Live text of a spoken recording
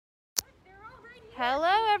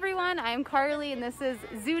Hello everyone, I'm Carly and this is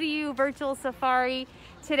Zoo to You Virtual Safari.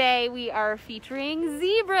 Today we are featuring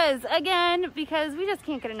zebras again because we just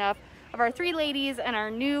can't get enough of our three ladies and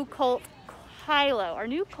our new colt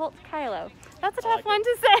Kylo. That's a tough one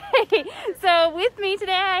to say. So with me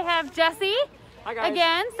today I have Jesse. Hi guys.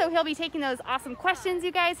 Again, so he'll be taking those awesome questions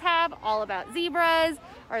you guys have all about zebras.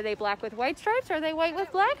 Are they black with white stripes? Are they white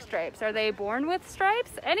with black stripes? Are they born with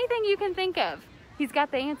stripes? Anything you can think of. He's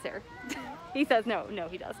got the answer. He says no,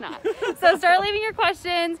 he does not. So start leaving your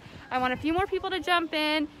questions. I want a few more people to jump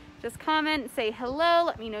in. Just comment, say hello,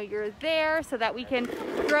 let me know you're there so that we can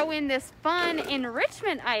throw in this fun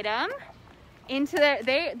enrichment item into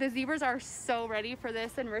the zebras are so ready for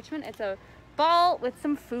this enrichment. It's a ball with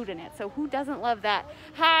some food in it. So who doesn't love that?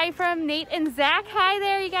 Hi from Nate and Zach. Hi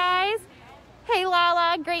there, you guys. Hey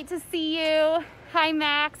Lala, great to see you. Hi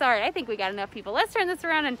Max. All right, I think we got enough people. Let's turn this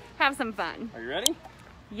around and have some fun. Are you ready?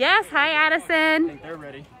 Yes, hi Addison. I think they're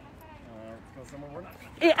ready. Let's go somewhere we're not.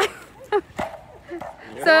 Yeah.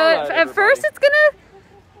 So at first it's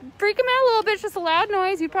gonna freak him out a little bit. It's just a loud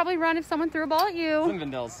noise. You'd probably run if someone threw a ball at you.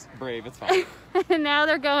 Zinfandel's brave, it's fine. And now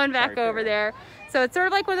they're going back over there. So it's sort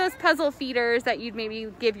of like one of those puzzle feeders that you'd maybe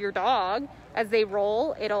give your dog. As they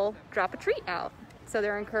roll, it'll drop a treat out. So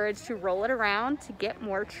they're encouraged to roll it around to get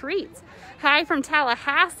more treats. Hi from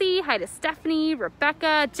Tallahassee. Hi to Stephanie,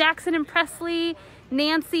 Rebecca, Jackson and Presley,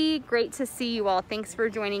 Nancy. Great to see you all. Thanks for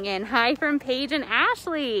joining in. Hi from Paige and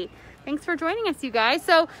Ashley. Thanks for joining us, you guys.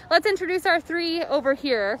 So let's introduce our three over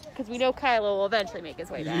here because we know Kylo will eventually make his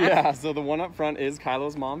way back. Yeah, so the one up front is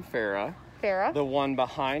Kylo's mom, Farah. Farah. The one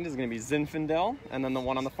behind is going to be Zinfandel, and then the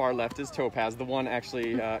one on the far left is Topaz, the one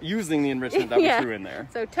actually using the enrichment that we threw in there.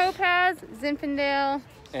 So Topaz, Zinfandel,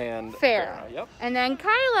 and Farah. Yep. And then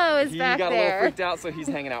Kylo is back there. He got a little freaked out, so he's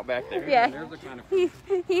hanging out back there. Yeah. And there's the kind of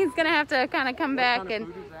he's going to have to kind of come back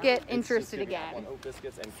and get interested again.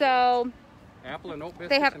 So apple and oat biscuits.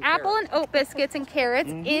 They have apple and oat biscuits and carrots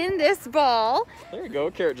in this ball. There you go.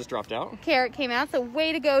 Carrot just dropped out. Carrot came out. So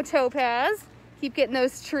way to go, Topaz. Keep getting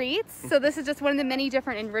those treats. So this is just one of the many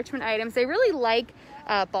different enrichment items. They really like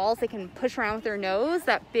balls they can push around with their nose.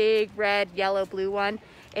 That big red, yellow, blue one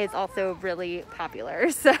is also really popular.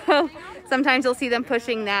 So sometimes you'll see them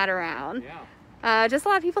pushing that around. Just a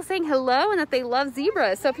lot of people saying hello and that they love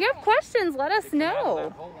zebras. So if you have questions, let us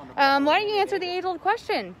know. Why don't you answer the age-old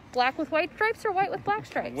question? Black with white stripes or white with black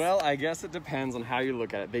stripes? Well, I guess it depends on how you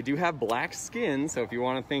look at it. They do have black skin, so if you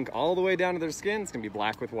want to think all the way down to their skin, it's going to be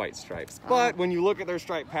black with white stripes. But when you look at their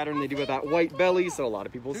stripe pattern, they do have that white belly, so a lot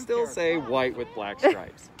of people still say white with black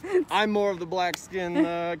stripes. I'm more of the black skin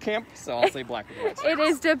camp, so I'll say black with white stripes. It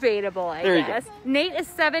is debatable, I guess. Go. Nate is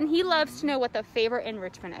 7. He loves to know what the favorite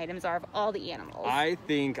enrichment items are of all the animals. I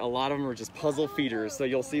think a lot of them are just puzzle feeders. So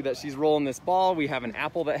you'll see that she's rolling this ball. We have an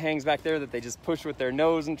apple that hangs back there that they just push with their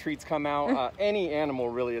nose and treats come out. Any animal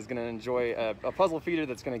really is going to enjoy a puzzle feeder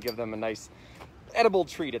that's going to give them a nice edible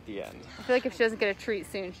treat at the end. I feel like if she doesn't get a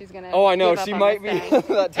treat soon, she's going to I know. She might be.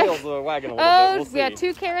 That tail's wagging a little bit. We'll see. We got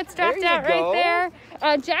 2 carrots dropped out right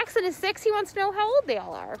there. Jackson is 6. He wants to know how old they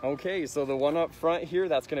all are. Okay, so the one up front here,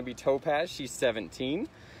 that's going to be Topaz. She's 17.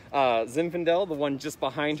 Zinfandel, the one just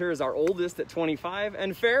behind her, is our oldest at 25.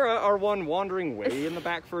 And Farah, our one wandering way in the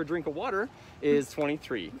back for a drink of water, is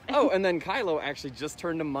 23. Oh, and then Kylo actually just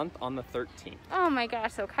turned a month on the 13th. Oh my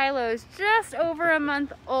gosh, so Kylo is just over a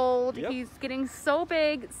month old. Yep. He's getting so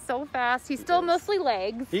big, so fast. He's still mostly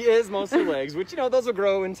legs. He is mostly legs, which, those will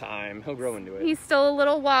grow in time. He'll grow into it. He's still a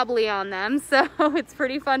little wobbly on them, so it's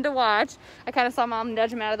pretty fun to watch. I kind of saw Mom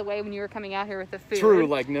nudge him out of the way when you were coming out here with the food. True,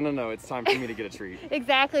 like, no, it's time for me to get a treat.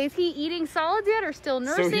 Exactly. Is he eating solids yet or still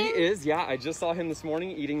nursing? So he is, yeah. I just saw him this morning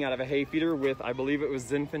eating out of a hay feeder with, I believe it was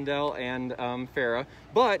Zinfandel and Farah.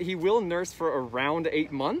 But he will nurse for around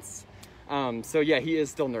 8 months. So yeah, he is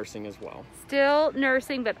still nursing as well. Still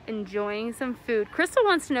nursing, but enjoying some food. Crystal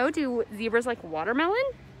wants to know, do zebras like watermelon?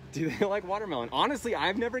 Do they like watermelon? Honestly,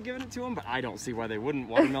 I've never given it to them, but I don't see why they wouldn't.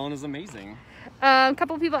 Watermelon is amazing. A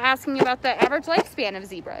couple people asking about the average lifespan of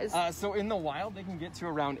zebras. So in the wild, they can get to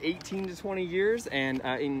around 18 to 20 years, and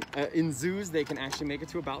in zoos, they can actually make it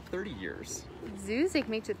to about 30 years. Zoos, they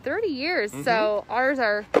can make it to 30 years, so ours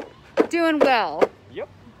are doing well. Yep.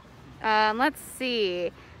 Let's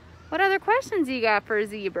see. What other questions you got for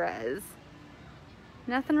zebras?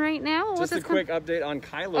 Nothing right now? Just a quick update on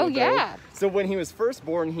Kylo. Oh, yeah. So when he was first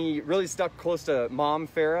born, he really stuck close to mom,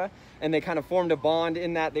 Farah, and they kind of formed a bond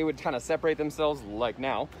in that they would kind of separate themselves, like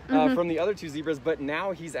now, from the other 2 zebras. But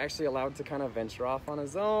now he's actually allowed to kind of venture off on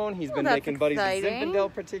his own. He's been making buddies with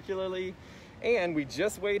Zinfandel particularly. And we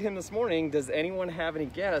just weighed him this morning. Does anyone have any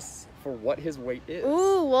guess for what his weight is.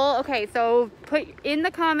 Ooh, well, okay, so put in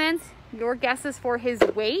the comments your guesses for his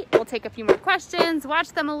weight. We'll take a few more questions, watch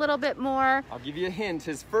them a little bit more. I'll give you a hint.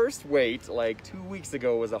 His first weight, like 2 weeks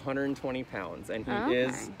ago, was 120 pounds, and he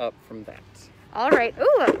is up from that. All right.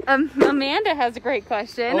 Ooh, Amanda has a great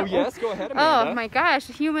question. Oh, yes, go ahead, Amanda. Oh, my gosh,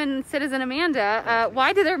 human citizen Amanda.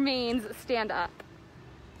 Why do their manes stand up?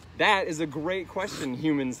 That is a great question,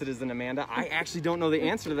 human citizen Amanda. I actually don't know the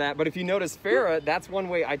answer to that, but if you notice Farrah, that's one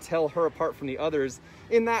way I tell her apart from the others,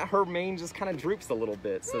 in that her mane just kind of droops a little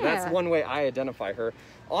bit. So that's one way I identify her.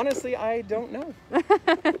 Honestly, I don't know.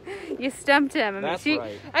 You stumped him. That's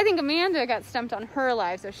right. I think Amanda got stumped on her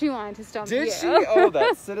live, so she wanted to stump you. Did she? Oh,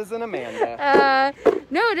 that's citizen Amanda.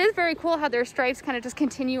 No, it is very cool how their stripes kind of just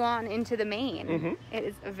continue on into the mane. It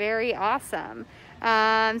is very awesome.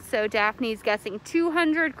 So Daphne's guessing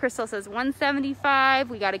 200. Crystal says 175.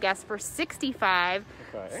 We got a guess for 65.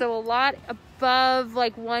 Okay. So a lot above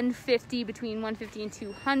like 150, between 150 and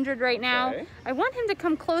 200 right now. Okay. I want him to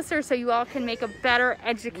come closer so you all can make a better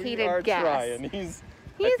educated guess. Trying. He's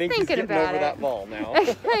thinking about over it. that ball now.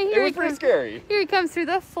 It was pretty scary. Here he comes through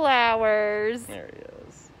the flowers. There he is.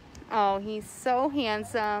 Oh, he's so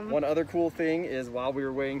handsome. One other cool thing is while we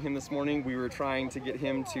were weighing him this morning, we were trying to get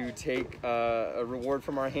him to take a reward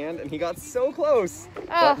from our hand, and he got so close,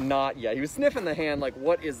 but not yet. He was sniffing the hand like,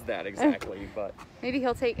 what is that exactly? But maybe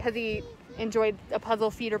he'll take, has he enjoyed a puzzle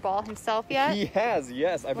feeder ball himself yet? He has,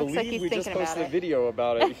 yes. I believe like we just posted a video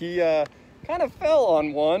about it. He kind of fell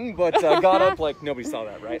on one, but got up like nobody saw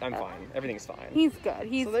that, right? I'm fine. Everything's fine. He's good.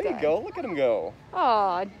 He's so there you go. Look at him go.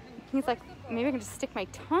 Oh, he's like, maybe I can just stick my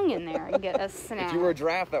tongue in there and get a snack. If you were a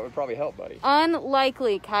giraffe, that would probably help, buddy.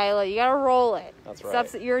 Unlikely, Kylo. You gotta roll it. That's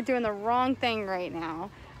right. You're doing the wrong thing right now.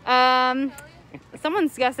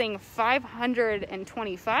 Someone's guessing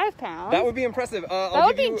 525 pounds. That would be impressive. That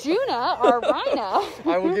would be Juna, our rhino.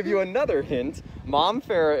 I will give you another hint. Mom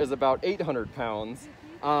Farrah is about 800 pounds.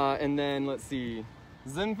 And then, let's see,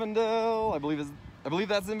 Zinfandel, I believe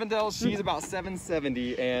that's Zinfandel. She's about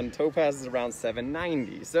 770, and Topaz is around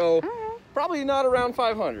 790. So probably not around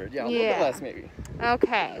 500. Yeah, a little bit less maybe.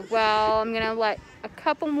 Okay, well, I'm gonna let a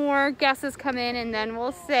couple more guesses come in, and then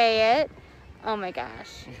we'll say it. Oh my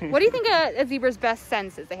gosh. What do you think a zebra's best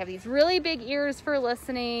sense is? They have these really big ears for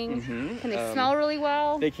listening. Can they smell really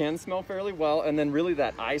well? They can smell fairly well, and then really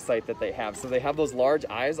that eyesight that they have. So they have those large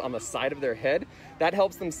eyes on the side of their head. That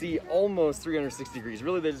helps them see almost 360 degrees.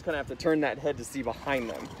 Really, they just kind of have to turn that head to see behind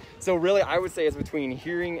them. So really, I would say it's between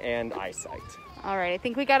hearing and eyesight. All right, I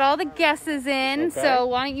think we got all the guesses in. Okay. So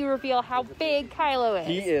why don't you reveal how big Kylo is?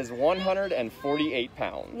 He is 148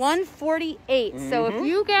 pounds. 148. So if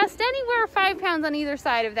you guessed anywhere 5 pounds on either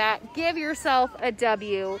side of that, give yourself a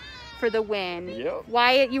W for the win. Yep.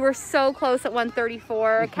 Wyatt, you were so close at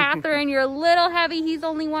 134. Catherine, you're a little heavy. He's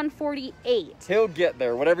only 148. He'll get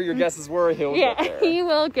there. Whatever your guesses were, he'll get there. He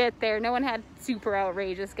will get there. No one had super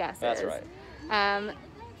outrageous guesses. That's right.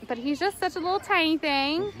 But he's just such a little tiny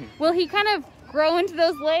thing. Will he kind of grow into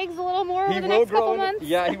those legs a little more over the next couple months?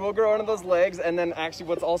 Yeah, he will grow into those legs. And then actually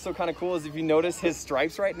what's also kind of cool is if you notice his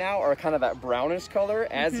stripes right now are kind of that brownish color.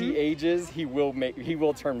 As he ages, he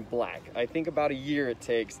will turn black. I think about a year it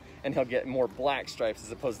takes, and he'll get more black stripes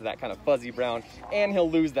as opposed to that kind of fuzzy brown, and he'll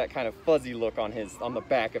lose that kind of fuzzy look on the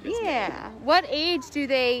back of his neck. What age do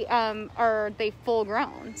they are they full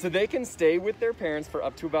grown? So they can stay with their parents for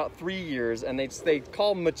up to about 3 years, and they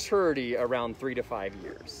call maturity around 3 to 5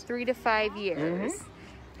 years. 3 to 5 years.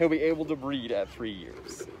 He'll be able to breed at 3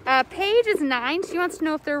 years. Paige is 9. She wants to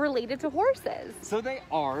know if they're related to horses. So they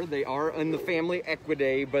are in the family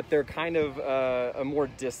Equidae, but they're kind of a more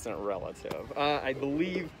distant relative. I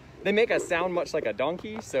believe they make a sound much like a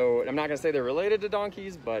donkey, so I'm not going to say they're related to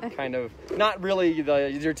donkeys, but kind of not really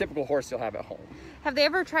your typical horse you'll have at home. Have they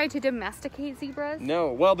ever tried to domesticate zebras?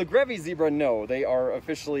 No. Well, the Grevy zebra, no. They are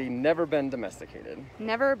officially never been domesticated.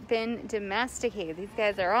 Never been domesticated. These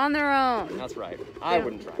guys are on their own. That's right. I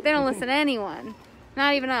wouldn't try. They don't listen to anyone.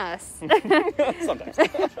 Not even us. Sometimes.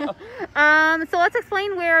 So let's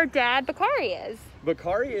explain where Dad Bakari is.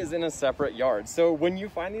 Bakari is in a separate yard. So when you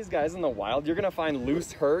find these guys in the wild, you're going to find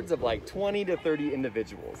loose herds of like 20 to 30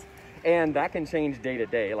 individuals. And that can change day to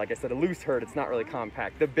day. Like I said, a loose herd, it's not really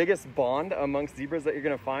compact. The biggest bond amongst zebras that you're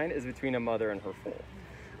going to find is between a mother and her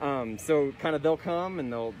foal. So kind of they'll come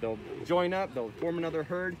and they'll join up, they'll form another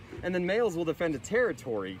herd, and then males will defend a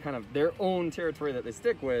territory, kind of their own territory that they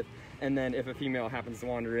stick with. And then if a female happens to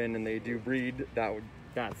wander in and they do breed,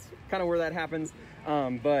 that's kind of where that happens.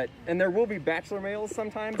 And there will be bachelor males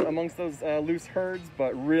sometimes amongst those loose herds,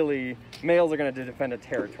 but really males are going to defend a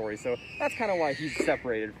territory. So that's kind of why he's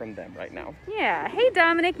separated from them right now. Yeah. Hey,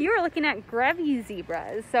 Dominic, you were looking at Grevy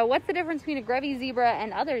zebras. So what's the difference between a Grevy zebra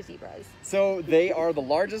and other zebras? So they are the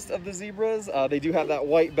largest of the zebras. They do have that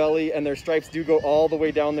white belly, and their stripes do go all the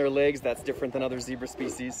way down their legs. That's different than other zebra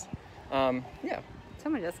species. Yeah.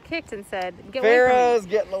 Someone just kicked and said, "Get away from me." Farrah's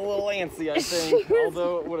getting a little antsy, I think.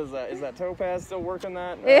 Although, what is that? Is that Topaz still working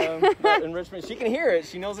that enrichment? She can hear it.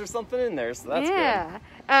 She knows there's something in there, so that's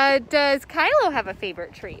good. Does Kylo have a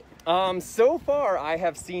favorite treat? So far, I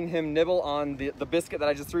have seen him nibble on the biscuit that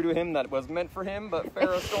I just threw to him that was meant for him, but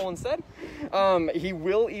Farrah stole instead. He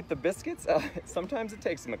will eat the biscuits. Sometimes it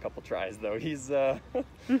takes him a couple tries, though. He's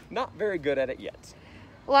not very good at it yet.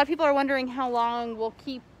 A lot of people are wondering how long we'll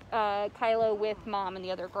keep Kylo with Mom and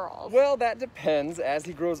the other girls. Well, that depends. As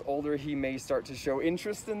he grows older, he may start to show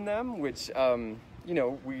interest in them, which, you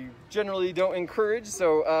know, we generally don't encourage.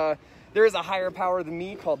 So there is a higher power than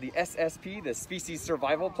me called the SSP, the Species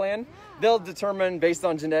Survival Plan. They'll determine, based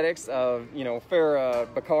on genetics of, you know,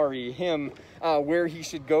 Farrah, Bakari, him, where he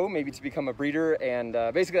should go, maybe to become a breeder. And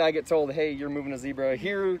basically I get told, hey, you're moving a zebra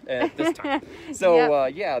here at this time. So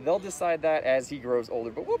yeah, they'll decide that as he grows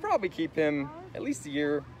older. But we'll probably keep him at least a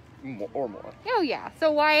year or more. Oh yeah.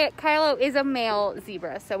 So Wyatt, Kylo is a male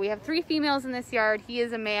zebra. So we have 3 females in this yard. He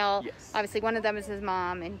is a male. Yes. Obviously one of them is his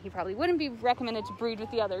mom, and he probably wouldn't be recommended to breed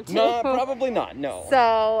with the other 2. No, probably not, no.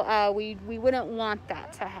 So we wouldn't want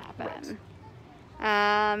that to happen.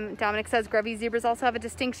 Right. Dominic says Grevy zebras also have a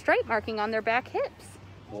distinct stripe marking on their back hips.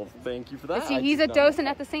 Well, thank you for that. See, he's a docent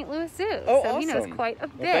at the St. Louis Zoo, oh, so awesome. he knows quite a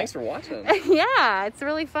bit. Well, thanks for watching. Yeah, it's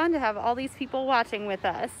really fun to have all these people watching with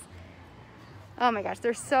us. Oh my gosh,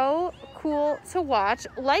 they're so cool to watch.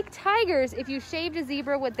 Like tigers, if you shaved a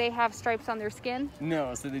zebra, would they have stripes on their skin?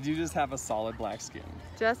 No, so they do just have a solid black skin.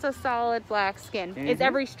 Just a solid black skin. Is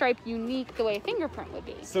every stripe unique the way a fingerprint would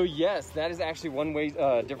be? So yes, that is actually one way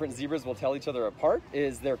different zebras will tell each other apart,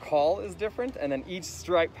 is their call is different, and then each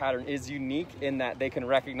stripe pattern is unique in that they can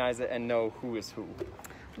recognize it and know who is who.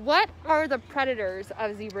 What are the predators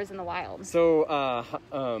of zebras in the wild? So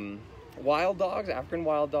wild dogs, African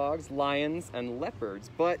wild dogs, lions, and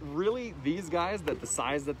leopards. But really, these guys, that the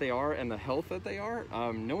size that they are and the health that they are,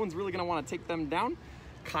 no one's really going to want to take them down.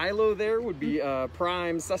 Kylo there would be a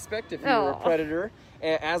prime suspect if you were a predator,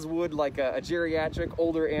 as would like a geriatric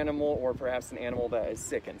older animal, or perhaps an animal that is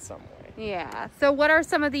sick in some way. Yeah. So what are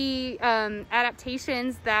some of the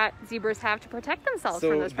adaptations that zebras have to protect themselves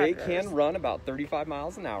from those predators? So they can run about 35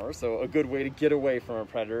 miles an hour, so a good way to get away from a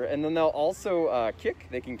predator. And then they'll also kick.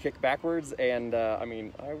 They can kick backwards, and I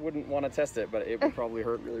mean, I wouldn't want to test it, but it would probably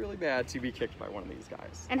hurt really, really bad to be kicked by one of these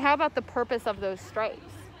guys. And how about the purpose of those stripes?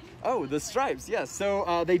 Oh, the stripes, yes.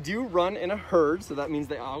 So they do run in a herd, so that means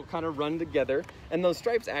they all kind of run together. And those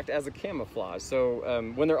stripes act as a camouflage.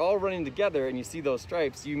 So when they're all running together and you see those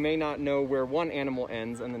stripes, you may not know where one animal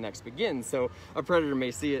ends and the next begins. So a predator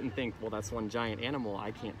may see it and think, well, that's one giant animal.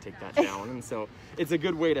 I can't take that down. And so it's a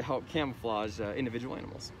good way to help camouflage individual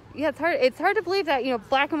animals. Yeah, it's hard to believe that, you know,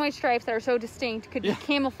 black and white stripes that are so distinct could be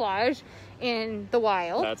camouflage in the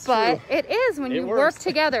wild. That's but true. It is when you work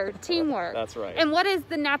together, teamwork. That's right. And what is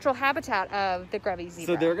the natural habitat of the Grevy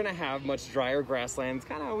zebra? So they're going to have much drier grasslands.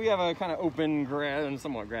 We have a kind of open and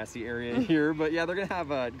somewhat grassy area here, but yeah, they're going to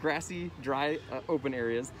have grassy, dry, open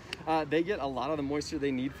areas. They get a lot of the moisture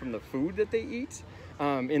they need from the food that they eat,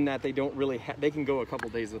 in that they don't really they can go a couple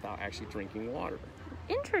days without actually drinking water.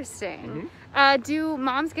 Interesting. Do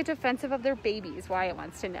moms get defensive of their babies? Wyatt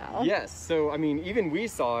wants to know. Yes. So, I mean, even we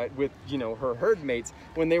saw it with, you know, her herd mates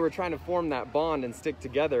when they were trying to form that bond and stick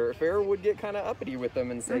together. Farrah would get kind of uppity with them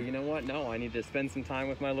and say, you know what? No, I need to spend some time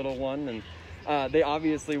with my little one. And they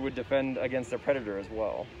obviously would defend against a predator as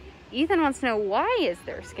well. Ethan wants to know, why is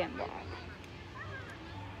their skin black?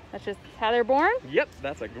 That's just how they're born? Yep.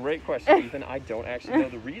 That's a great question, Ethan. I don't actually know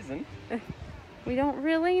the reason. We don't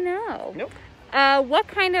really know. Nope. What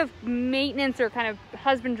kind of maintenance or kind of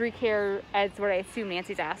husbandry care, as what I assume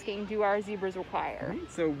Nancy's asking, do our zebras require?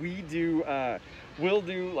 So we do, we'll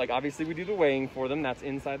do, like, obviously we do the weighing for them. That's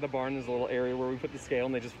inside the barn. There's a little area where we put the scale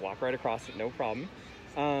and they just walk right across it, no problem.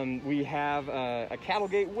 We have a cattle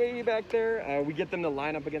gate way back there. We get them to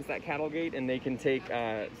line up against that cattle gate, and they can take,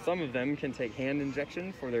 some of them can take hand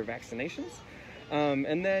injections for their vaccinations.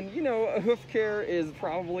 And then, you know, hoof care is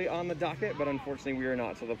probably on the docket, but unfortunately we are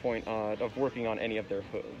not to the point of working on any of their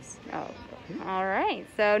hooves. Oh, all right.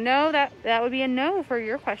 So no, that would be a no for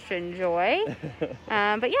your question, Joy.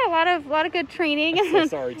 But yeah, a lot of good training. I'm so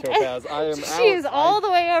sorry, Topaz. I am out. She's all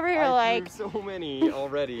the way over here, I like threw so many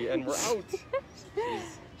already, and we're out.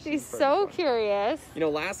 She's so curious. You know,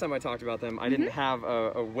 last time I talked about them, I didn't have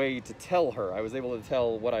a way to tell her. I was able to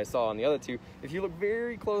tell what I saw on the other two. If you look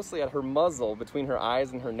very closely at her muzzle, between her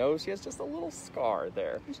eyes and her nose, she has just a little scar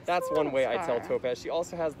there. That's one way I tell Topaz. She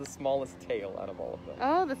also has the smallest tail out of all of them.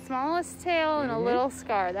 Oh, the smallest tail and a little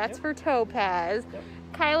scar. That's for Topaz.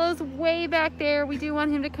 Kylo's way back there. We do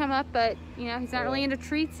want him to come up, but you know, he's not really into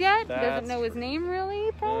treats yet. He doesn't know his name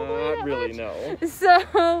really, probably. Not really, no. So, you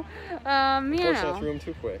Of course, know. I threw him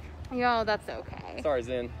too quick. Yeah, that's okay. Sorry,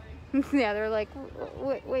 Zin. Yeah, they're like,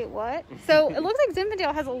 wait, what? So it looks like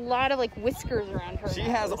Zinfandel has a lot of like whiskers around her. She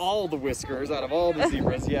has all the whiskers out of all the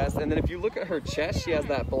zebras, yes. And then if you look at her chest, she has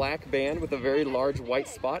that black band with a very large white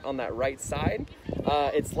spot on that right side.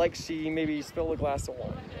 It's like she maybe spilled a glass of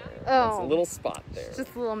wine. Oh, it's a little spot there.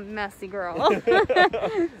 Just a little messy girl.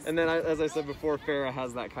 And then, as I said before, Farrah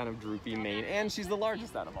has that kind of droopy mane, and she's the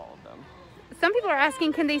largest out of all of them. Some people are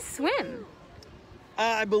asking, can they swim?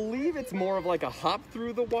 I believe it's more of like a hop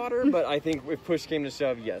through the water, but I think if push came to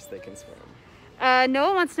shove, yes, they can swim.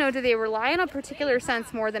 Noah wants to know, do they rely on a particular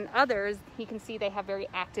sense more than others? He can see they have very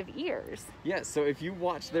active ears. Yes, so if you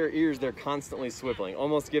watch their ears, they're constantly swiveling,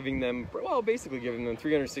 almost giving them, well, basically giving them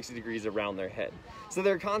 360 degrees around their head. So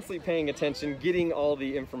they're constantly paying attention, getting all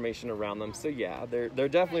the information around them. So yeah, they're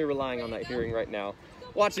definitely relying on that hearing right now.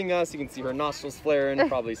 Watching us, you can see her nostrils flaring,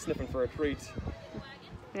 probably sniffing for a treat.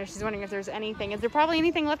 You know, she's wondering if there's anything. Is there probably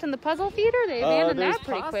anything left in the puzzle feeder? They abandoned that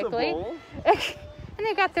pretty quickly. And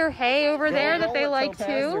they've got their hay over there that they like too.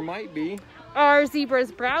 There might be. Are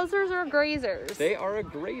zebras browsers or grazers? They are a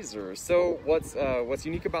grazer. So what's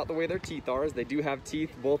unique about the way their teeth are is they do have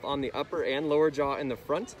teeth both on the upper and lower jaw in the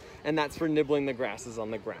front, and that's for nibbling the grasses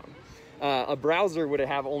on the ground. A browser would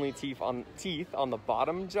have only teeth on the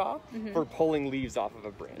bottom jaw for pulling leaves off of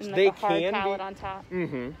a branch. And like a hard palate on top.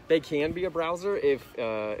 They can be a browser if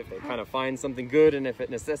they kind of find something good, and if it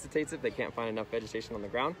necessitates it, they can't find enough vegetation on the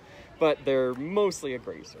ground. But they're mostly a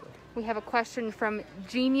grazer. We have a question from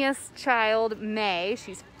Genius Child May.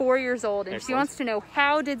 She's 4 years old, and she wants to know,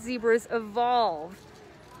 how did zebras evolve?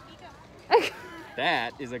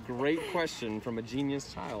 That is a great question from a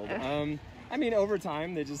genius child. I mean, over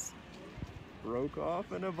time, they just broke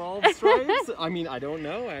off and evolved stripes. I mean, I don't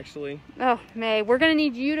know, actually. Oh, May, we're going to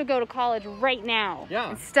need you to go to college right now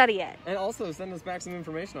and study it. And also send us back some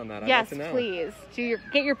information on that. Yes, I'd like to know. Please.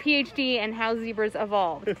 Get your PhD in how zebras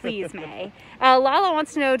evolved, please, May. Lala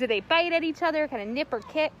wants to know, do they bite at each other, kind of nip or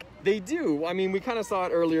kick? They do. I mean, we kind of saw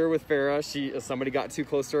it earlier with Farrah. Somebody got too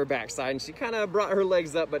close to her backside, and she kind of brought her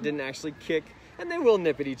legs up but didn't actually kick. And they will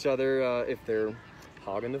nip at each other if they're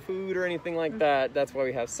hogging the food or anything like that. That's why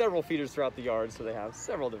we have several feeders throughout the yard, so they have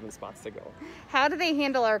several different spots to go. How do they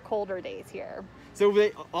handle our colder days here? So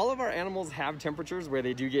all of our animals have temperatures where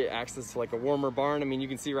they do get access to like a warmer barn. I mean, you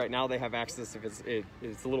can see right now they have access if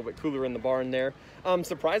it's a little bit cooler in the barn there.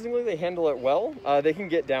 Surprisingly, they handle it well. They can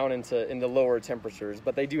get down into lower temperatures,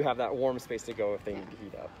 but they do have that warm space to go if they need to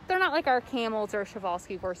heat up. They're not like our camels or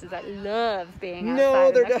Przewalski horses that love being outside.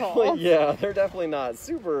 No, they're they're definitely not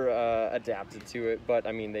super adapted to it, but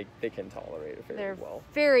I mean, they can tolerate it very well.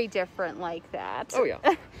 They're very different like that. Oh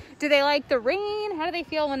yeah. Do they like the rain? How do they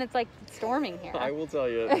feel when it's like storming here? I will tell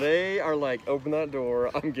you, they are like, open that door,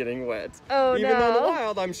 I'm getting wet. Oh, Even though in the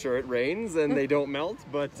wild, I'm sure it rains and they don't melt,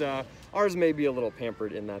 but ours may be a little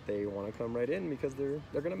pampered in that they want to come right in because they're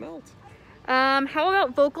going to melt. How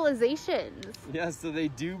about vocalizations? Yeah, so they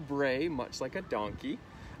do bray much like a donkey.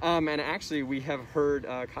 And actually, we have heard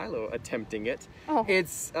Kylo attempting it. Oh.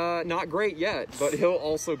 It's not great yet, but he'll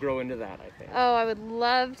also grow into that, I think. Oh, I would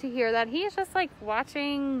love to hear that. He's just like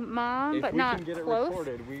watching Mom, but not close. If we can get it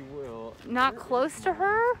recorded, we will. Not close to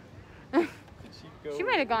her? She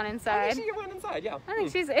might have gone inside. I think she went inside, yeah. I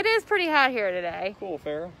think it is pretty hot here today. Cool,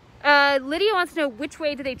 Farrah. Lydia wants to know, which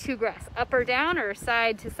way do they chew grass? Up or down, or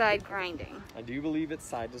side to side grinding? I do believe it's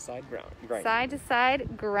side to side grinding. Side to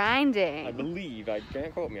side grinding. I believe. I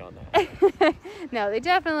can't quote me on that. No, they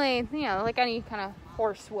definitely, like any kind of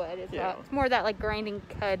horse would. It's more that like grinding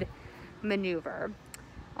cud maneuver.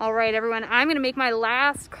 All right, everyone, I'm going to make my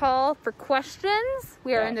last call for questions.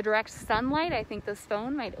 We are in the direct sunlight. I think this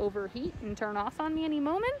phone might overheat and turn off on me any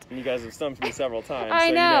moment. And you guys have stumped me several times. I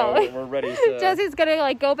know. We're ready to... Jesse's going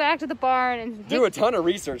to go back to the barn and... do a ton of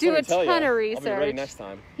research, do a ton of research. I'll be ready next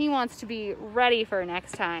time. He wants to be ready for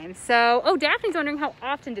next time. So, Daphne's wondering, how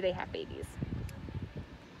often do they have babies?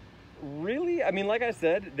 Really? I mean, like I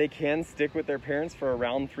said, they can stick with their parents for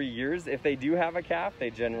around 3 years. If they do have a calf, they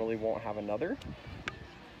generally won't have another.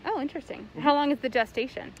 Oh, interesting. How long is the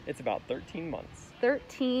gestation? It's about 13 months.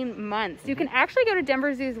 13 months. You can actually go to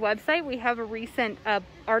Denver Zoo's website. We have a recent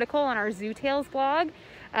article on our Zoo Tales blog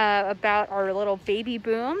about our little baby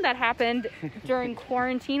boom that happened during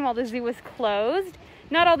quarantine while the zoo was closed.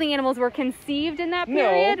 Not all the animals were conceived in that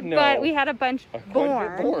period, No. but we had a bunch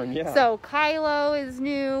born. Born, yeah. So Kylo is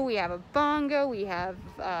new. We have a bongo. We have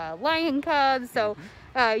lion cubs. So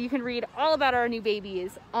you can read all about our new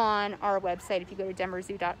babies on our website if you go to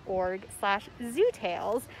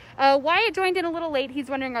denverzoo.org/zootales. Wyatt joined in a little late. He's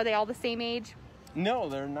wondering, are they all the same age? No,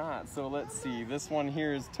 they're not. So let's see. This one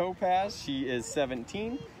here is Topaz. She is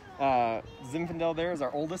 17. Zinfandel there is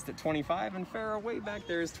our oldest at 25, and Farrah way back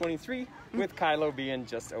there is 23, with Kylo being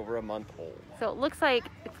just over a month old. So it looks like,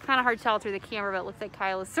 it's kind of hard to tell through the camera, but it looks like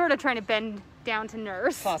Kylo's sort of trying to bend down to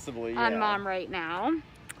nurse. Possibly, yeah. On mom right now.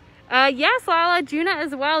 Yes, Lala, Juna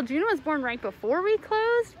as well. Juna was born right before we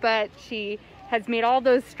closed, but she has made all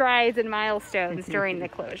those strides and milestones during the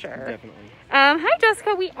closure. Definitely. Hi,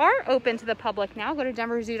 Jessica. We are open to the public now. Go to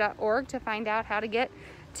denverzoo.org to find out how to get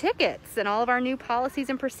tickets and all of our new policies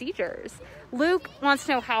and procedures. Luke wants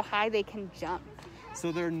to know how high they can jump.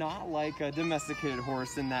 So they're not like a domesticated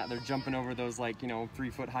horse in that they're jumping over those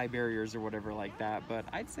 3-foot high barriers or whatever like that. But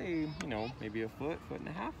I'd say, maybe a foot and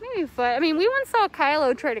a half. Maybe a foot. I mean, we once saw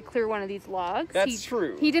Kylo try to clear one of these logs. That's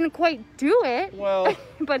true. He didn't quite do it. Well,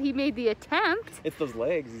 but he made the attempt. It's those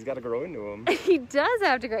legs. He's got to grow into them. He does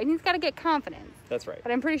have to grow, and he's got to get confidence. That's right.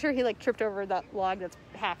 But I'm pretty sure he tripped over that log that's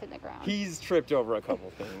half in the ground. He's tripped over a couple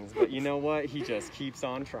things, but you know what? He just keeps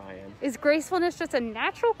on trying. Is gracefulness just a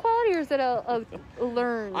natural quality, or is it a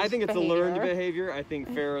learned I think it's behavior? a learned behavior. I think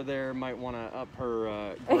Farrah there might want to up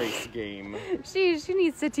her grace game. She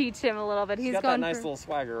needs to teach him a little bit. He's got that nice little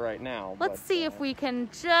swagger right now. Let's see if we can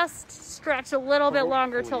just stretch a little bit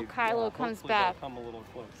longer till Kylo comes back. Come a little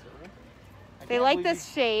closer. They like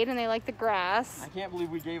this shade and they like the grass. I can't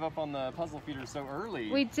believe we gave up on the puzzle feeder so early.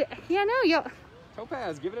 Yeah, no,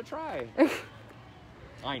 Topaz, give it a try.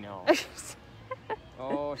 I know.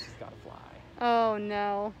 Oh, she's got to fly. Oh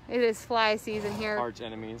no, it is fly season here. Arch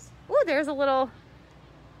enemies. Ooh, there's a little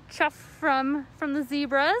chuff from the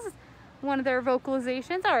zebras. One of their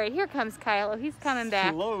vocalizations. All right, here comes Kylo. He's coming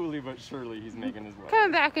back. Slowly but surely, he's making his way.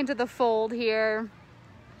 Coming back into the fold here.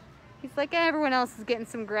 He's like, everyone else is getting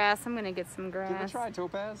some grass. I'm gonna get some grass. Give it a try,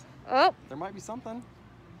 Topaz. Oh. There might be something.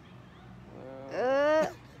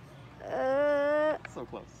 So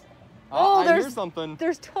close. Oh, I hear something.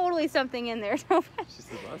 There's totally something in there, Topaz. She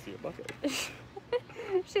says, I see a bucket.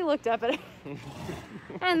 She looked up at it.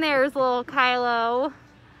 And there's little Kylo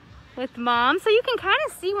with mom. So you can kind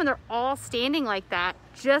of see when they're all standing like that,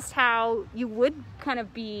 just how you would kind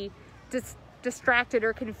of be distracted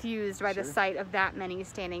or confused by the sight of that many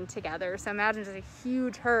standing together. So imagine just a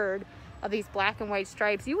huge herd of these black and white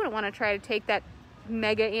stripes. You wouldn't want to try to take that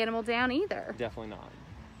mega animal down either. Definitely not.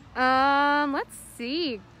 Let's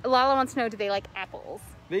see. Lala wants to know, do they like apples?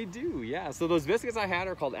 They do, yeah. So those biscuits I had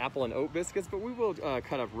are called apple and oat biscuits, but we will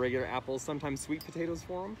cut up regular apples, sometimes sweet potatoes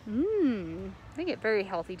for them. They get very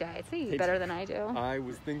healthy diets. They eat better than I do. I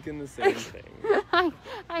was thinking the same thing.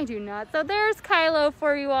 I do not. So there's Kylo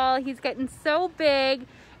for you all. He's getting so big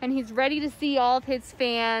and he's ready to see all of his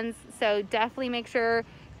fans. So definitely make sure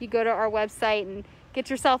you go to our website and get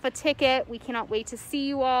yourself a ticket. We cannot wait to see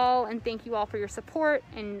you all, and thank you all for your support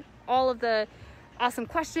and all of the awesome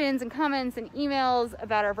questions and comments and emails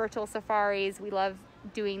about our virtual safaris. We love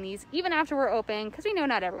doing these even after we're open because we know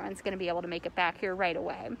not everyone's going to be able to make it back here right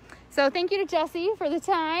away. So thank you to Jessie for the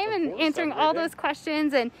time and answering all those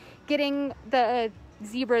questions and getting the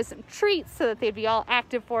zebras some treats so that they'd be all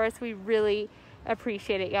active for us. We really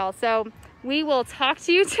appreciate it, y'all. So we will talk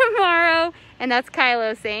to you tomorrow, and that's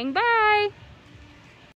Kylo saying bye.